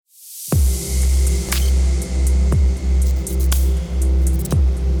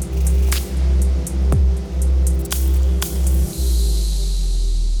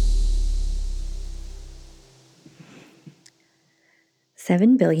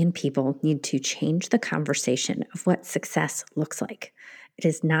7 billion people need to change the conversation of what success looks like. It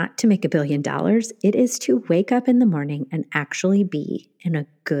is not to make $1 billion, it is to wake up in the morning and actually be in a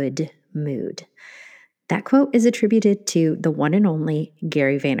good mood. That quote is attributed to the one and only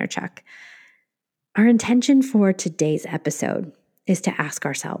Gary Vaynerchuk. Our intention for today's episode is to ask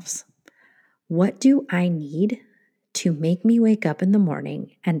ourselves, what do I need to make me wake up in the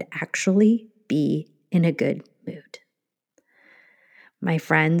morning and actually be in a good mood? My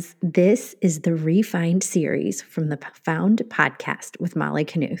friends, this is the Refined series from the Found podcast with Molly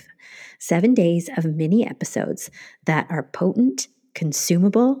Knuth. 7 days of mini episodes that are potent,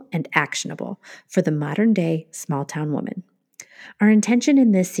 consumable, and actionable for the modern day small town woman. Our intention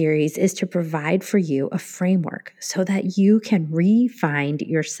in this series is to provide for you a framework so that you can re-find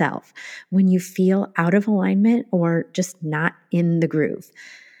yourself when you feel out of alignment or just not in the groove.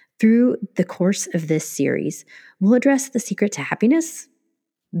 Through the course of this series, we'll address the secret to happiness,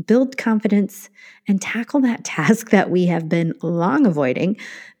 build confidence, and tackle that task that we have been long avoiding,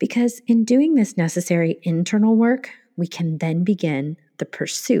 because in doing this necessary internal work, we can then begin the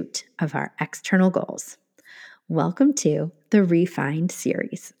pursuit of our external goals. Welcome to the Refined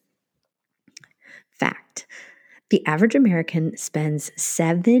series. Fact: the average American spends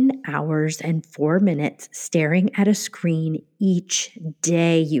 7 hours and 4 minutes staring at a screen each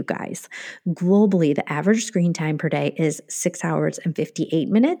day, you guys. Globally, the average screen time per day is 6 hours and 58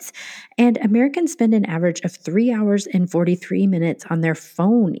 minutes, and Americans spend an average of 3 hours and 43 minutes on their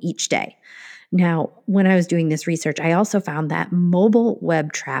phone each day. Now, when I was doing this research, I also found that mobile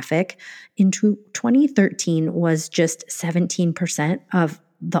web traffic in 2013 was just 17% of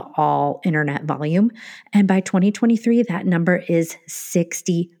the all internet volume. And by 2023, that number is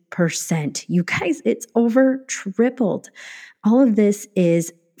 60%. You guys, it's over tripled. All of this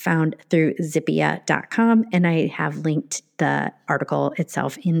is found through zippia.com, and I have linked the article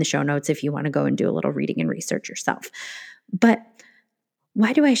itself in the show notes if you want to go and do a little reading and research yourself. But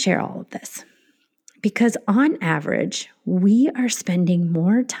why do I share all of this? Because on average, we are spending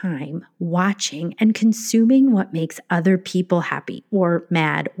more time watching and consuming what makes other people happy or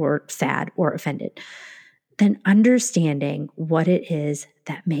mad or sad or offended than understanding what it is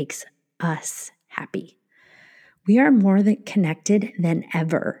that makes us happy. We are more connected than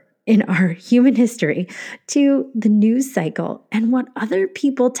ever in our human history to the news cycle and what other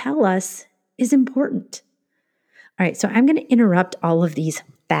people tell us is important. All right, so I'm going to interrupt all of these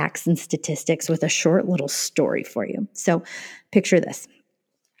facts and statistics with a short little story for you. So picture this.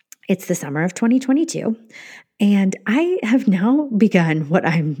 It's the summer of 2022, and I have now begun what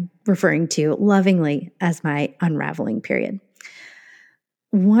I'm referring to lovingly as my unraveling period.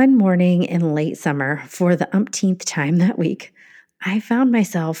 One morning in late summer, for the umpteenth time that week, I found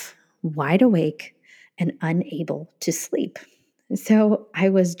myself wide awake and unable to sleep. So I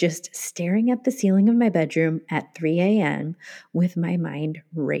was just staring at the ceiling of my bedroom at 3 a.m. with my mind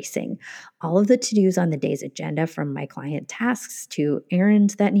racing. All of the to-dos on the day's agenda, from my client tasks to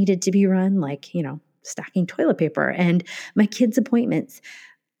errands that needed to be run, like, stocking toilet paper, and my kids' appointments,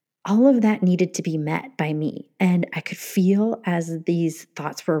 all of that needed to be met by me. And I could feel, as these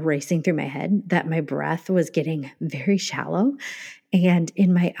thoughts were racing through my head, that my breath was getting very shallow. And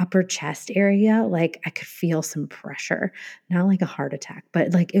in my upper chest area, like, I could feel some pressure, not like a heart attack,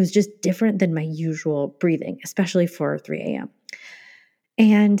 but like it was just different than my usual breathing, especially for 3 a.m.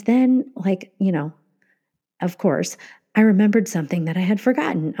 And then, of course, I remembered something that I had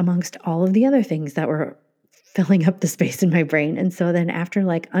forgotten amongst all of the other things that were filling up the space in my brain. And so then, after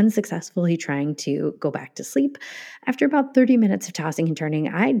unsuccessfully trying to go back to sleep, after about 30 minutes of tossing and turning,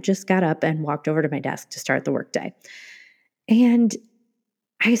 I just got up and walked over to my desk to start the workday. And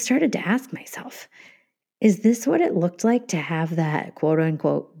I started to ask myself, is this what it looked like to have that quote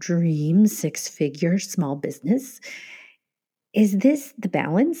unquote dream 6-figure small business? Is this the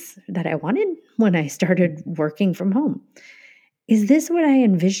balance that I wanted when I started working from home? Is this what I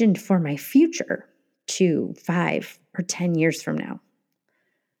envisioned for my future 2, 5, or 10 years from now?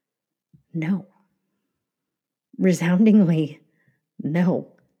 No. Resoundingly, no.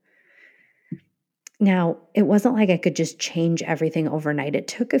 Now, it wasn't like I could just change everything overnight. It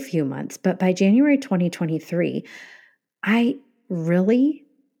took a few months, but by January 2023, I really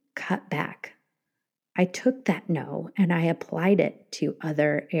cut back. I took that no and I applied it to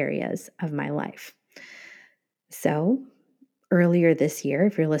other areas of my life. So earlier this year,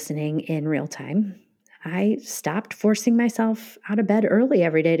 if you're listening in real time, I stopped forcing myself out of bed early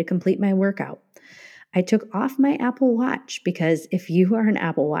every day to complete my workout. I took off my Apple Watch, because if you are an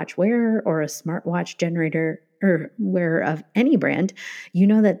Apple Watch wearer or a smartwatch generator or wearer of any brand, you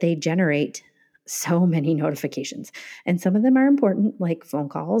know that they generate so many notifications. And some of them are important, like phone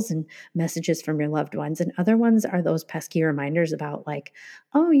calls and messages from your loved ones. And other ones are those pesky reminders about, like,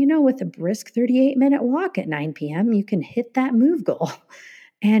 oh, with a brisk 38-minute walk at 9 p.m., you can hit that move goal.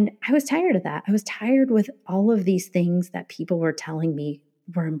 And I was tired of that. I was tired with all of these things that people were telling me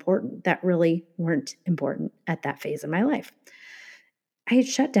were important that really weren't important at that phase of my life. I had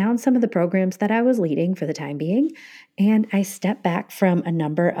shut down some of the programs that I was leading for the time being, and I stepped back from a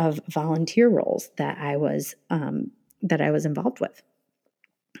number of volunteer roles that I was involved with.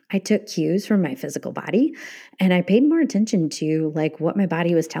 I took cues from my physical body, and I paid more attention to, like, what my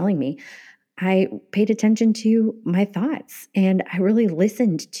body was telling me. I paid attention to my thoughts, and I really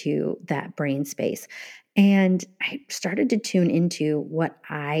listened to that brain space. And I started to tune into what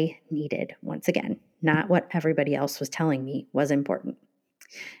I needed once again, not what everybody else was telling me was important.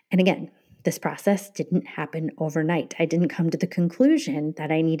 And again, this process didn't happen overnight. I didn't come to the conclusion that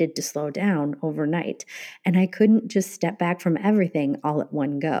I needed to slow down overnight. And I couldn't just step back from everything all at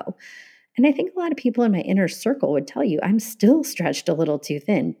one go. And I think a lot of people in my inner circle would tell you I'm still stretched a little too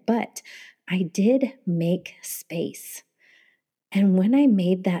thin, but I did make space. And when I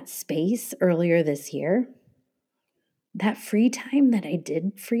made that space earlier this year, that free time that I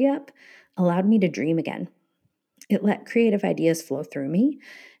did free up allowed me to dream again. It let creative ideas flow through me,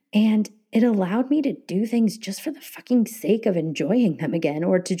 and it allowed me to do things just for the fucking sake of enjoying them again,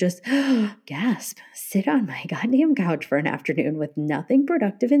 or to just gasp, sit on my goddamn couch for an afternoon with nothing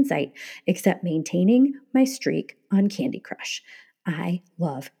productive in sight except maintaining my streak on Candy Crush. I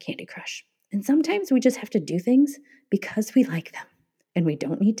love Candy Crush. And sometimes we just have to do things because we like them. And we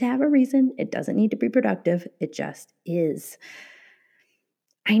don't need to have a reason. It doesn't need to be productive. It just is.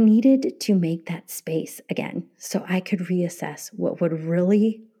 I needed to make that space again so I could reassess what would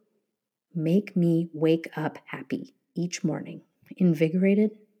really make me wake up happy each morning,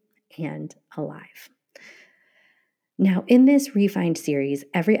 invigorated and alive. Now, in this Refined series,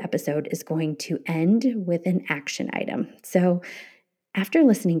 every episode is going to end with an action item. So, after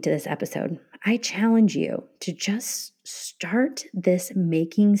listening to this episode, I challenge you to just start this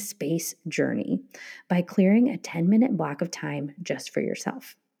making space journey by clearing a 10-minute block of time just for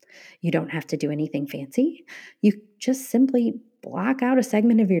yourself. You don't have to do anything fancy. You just simply block out a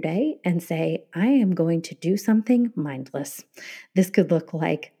segment of your day and say, I am going to do something mindless. This could look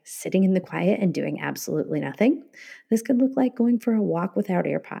like sitting in the quiet and doing absolutely nothing. This could look like going for a walk without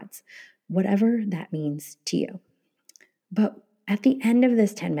AirPods, whatever that means to you. But at the end of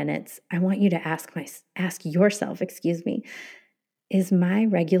this 10 minutes, I want you to ask yourself, is my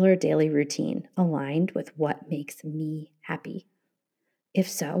regular daily routine aligned with what makes me happy? If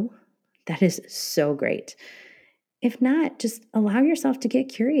so, that is so great. If not, just allow yourself to get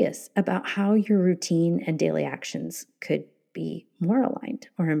curious about how your routine and daily actions could be more aligned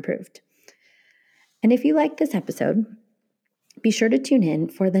or improved. And if you like this episode, be sure to tune in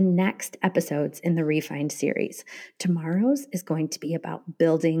for the next episodes in the Refined series. Tomorrow's is going to be about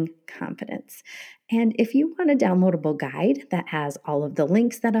building confidence. And if you want a downloadable guide that has all of the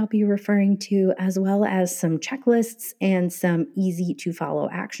links that I'll be referring to, as well as some checklists and some easy to follow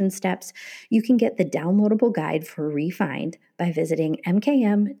action steps, you can get the downloadable guide for Refined by visiting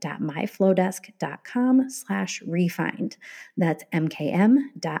mkm.myflowdesk.com/refined. That's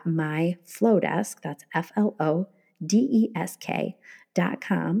mkm.myflowdesk, that's FLOWDESK.com/RE-FIND.